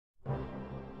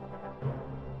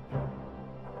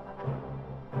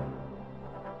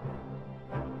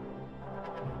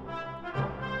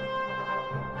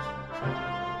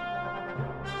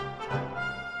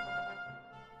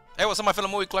Hey, what's up, my fellow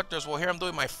movie collectors? Well, here I'm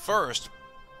doing my first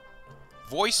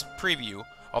voice preview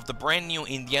of the brand new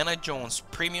Indiana Jones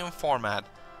premium format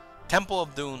Temple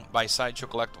of Doom by SIDESHOW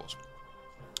Collectibles.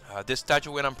 This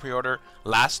statue went on pre-order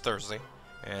last Thursday,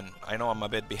 and I know I'm a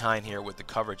bit behind here with the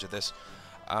coverage of this.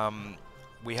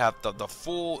 We have the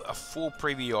full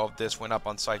preview of this went up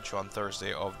on SIDESHOW on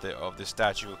Thursday of the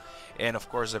statue, and of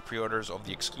course the pre-orders of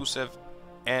the exclusive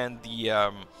and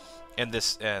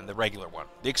the regular one.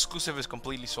 The exclusive is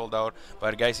completely sold out,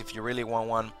 but guys, if you really want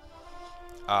one,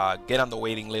 get on the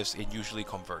waiting list. It usually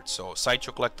converts. So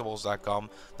SideshowCollectibles.com,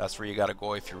 that's where you gotta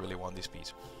go if you really want this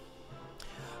piece.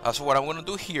 So what I'm going to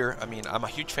do here, I mean, I'm a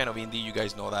huge fan of Indy, you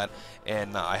guys know that,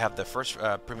 and I have the first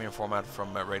premium format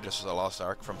from Raiders of the Lost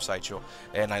Ark from SIDESHOW,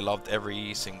 and I loved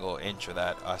every single inch of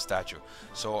that statue.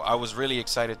 So I was really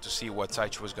excited to see what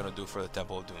SIDESHOW was going to do for the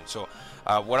Temple of Doom. So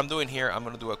what I'm doing here, I'm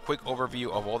going to do a quick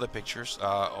overview of all the pictures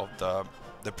of the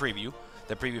preview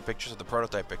pictures of the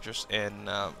prototype pictures, and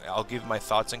I'll give my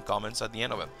thoughts and comments at the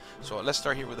end of it. So let's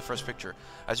start here with the first picture.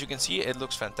 As you can see, it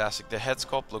looks fantastic. The head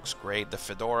sculpt looks great. The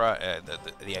fedora,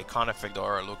 the iconic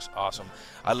fedora looks awesome.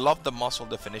 I love the muscle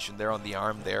definition there on the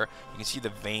arm there. You can see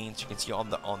the veins. You can see on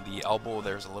the elbow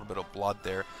there's a little bit of blood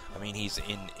there. I mean, he's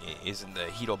in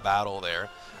the heat of battle there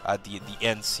at the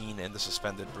end scene in the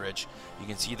suspended bridge. You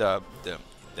can see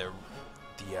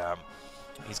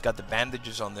he's got the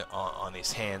bandages on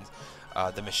his hands.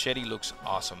 The machete looks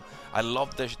awesome. I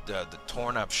love the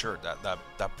torn up shirt,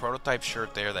 that prototype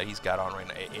shirt there that he's got on right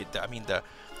now. I mean, the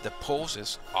pose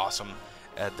is awesome.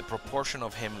 The proportion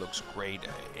of him looks great.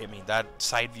 I mean, that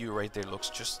side view right there looks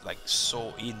just like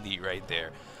so indie right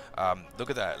there. Look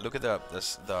at that. Look at the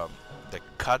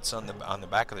cuts on the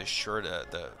back of the shirt.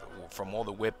 From all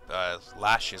the whip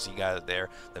lashes he got there,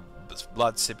 the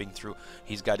blood sipping through.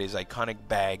 He's got his iconic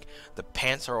bag. The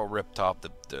pants are all ripped off.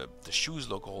 The shoes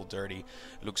look all dirty.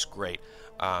 It looks great.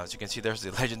 As you can see, there's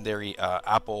the legendary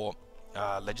Apple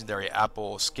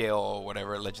scale or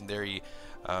whatever, legendary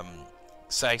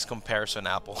size comparison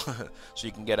Apple, so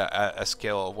you can get a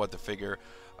scale of what the figure,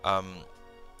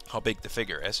 how big the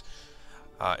figure is.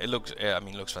 It looks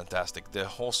fantastic. The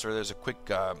holster, there's a quick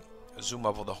zoom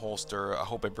up of the holster. I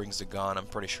hope it brings the gun. I'm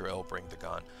pretty sure it'll bring the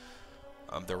gun,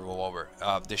 the revolver.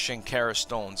 The Shankara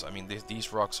stones, I mean,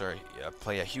 these rocks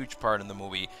play a huge part in the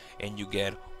movie, and you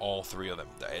get all three of them.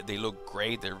 They look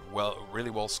great. They're really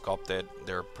well sculpted.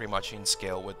 They're pretty much in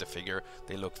scale with the figure.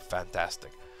 They look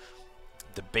fantastic.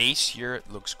 The base here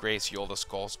looks great. See all the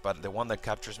skulls, but the one that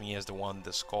captures me is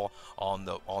the skull on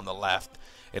the left.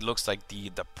 It looks like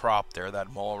the prop there that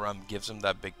Molaram gives him,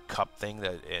 that big cup thing,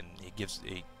 and he gets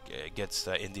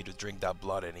Indy to drink that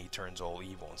blood, and he turns all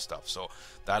evil and stuff. So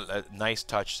that nice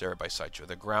touch there by SIDESHOW.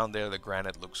 The ground there, the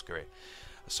granite looks great.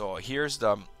 So here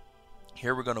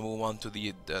we're gonna move on to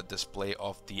the display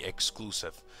of the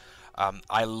exclusive.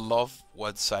 I love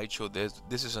what SIDESHOW did.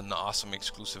 This is an awesome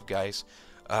exclusive, guys.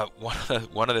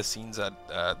 One of the scenes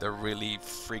that really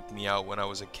freaked me out when I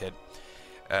was a kid.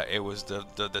 It was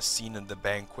the scene in the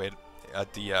banquet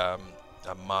at the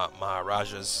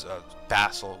Maharaja's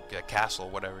castle,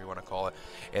 whatever you want to call it.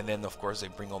 And then of course they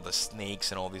bring all the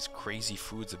snakes and all these crazy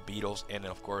foods, the beetles, and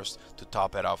then of course to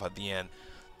top it off at the end,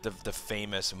 the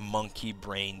famous monkey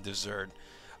brain dessert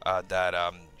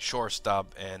that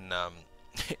Shortstop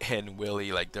and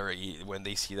Willie, like when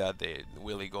they see that,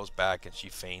 Willie goes back and she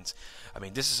faints. I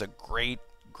mean, this is a great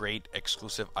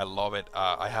exclusive. I love it.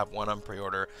 I have one on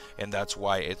pre-order, and that's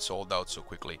why it sold out so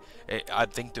quickly. I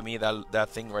think to me that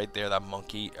thing right there, that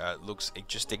monkey, looks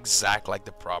just exact like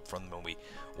the prop from the movie.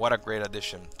 What a great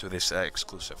addition to this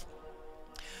exclusive.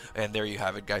 And there you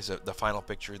have it, guys, the final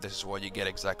picture. This is what you get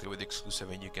exactly with the exclusive,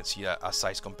 and you can see a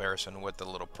size comparison with the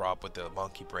little prop with the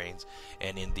monkey brains,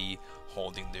 and Indy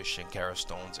holding the Shankara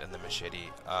stones and the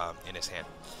machete in his hand.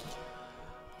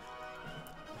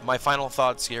 My final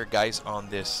thoughts here, guys, on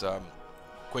this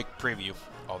quick preview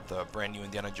of the brand new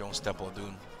Indiana Jones Temple of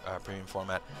Doom premium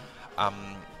format.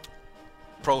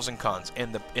 Pros and cons.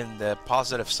 In the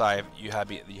positive side, you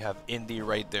have Indy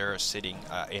right there sitting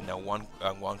in a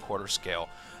 1/4 scale.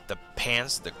 The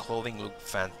pants, the clothing look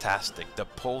fantastic. The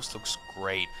pose looks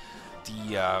great.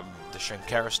 The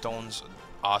Shankara stones,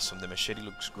 awesome. The machete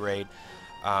looks great.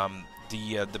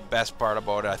 The best part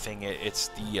about it, I think, it's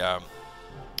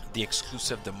the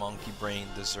exclusive, the monkey brain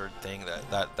dessert thing.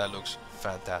 That looks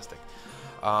fantastic.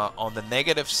 On the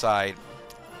negative side,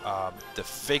 the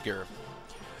figure.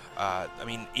 I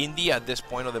mean, Indy at this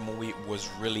point of the movie was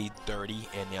really dirty,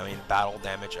 and I mean, battle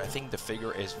damage. I think the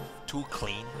figure is too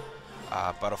clean,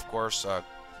 but of course,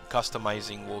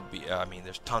 customizing will be. I mean,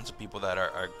 there's tons of people that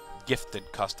are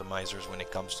gifted customizers when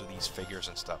it comes to these figures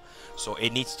and stuff. So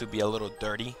it needs to be a little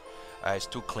dirty It's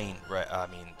too clean, right? I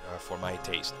mean, for my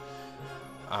taste.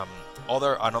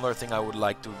 Another thing I would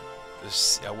like to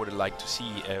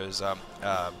see is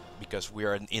because we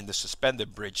are in the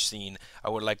suspended bridge scene. I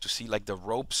would like to see like the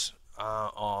ropes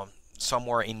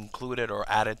somewhere included or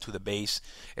added to the base.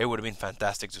 It would have been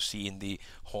fantastic to see Indy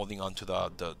holding onto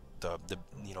the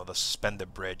the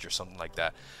suspended bridge or something like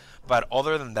that. But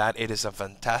other than that, it is a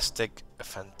fantastic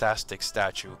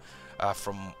statue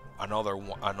from another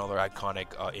iconic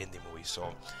Indy movie.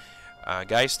 So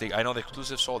guys, I know the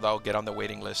exclusive sold out. Get on the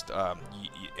waiting list.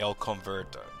 It'll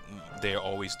convert. They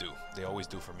always do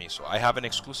for me. So I have an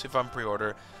exclusive on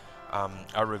pre-order.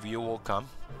 A review will come.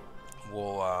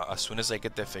 As soon as I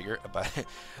get the figure, but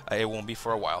it won't be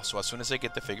for a while. So as soon as I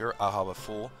get the figure, I'll have a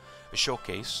full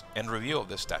showcase and review of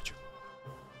this statue.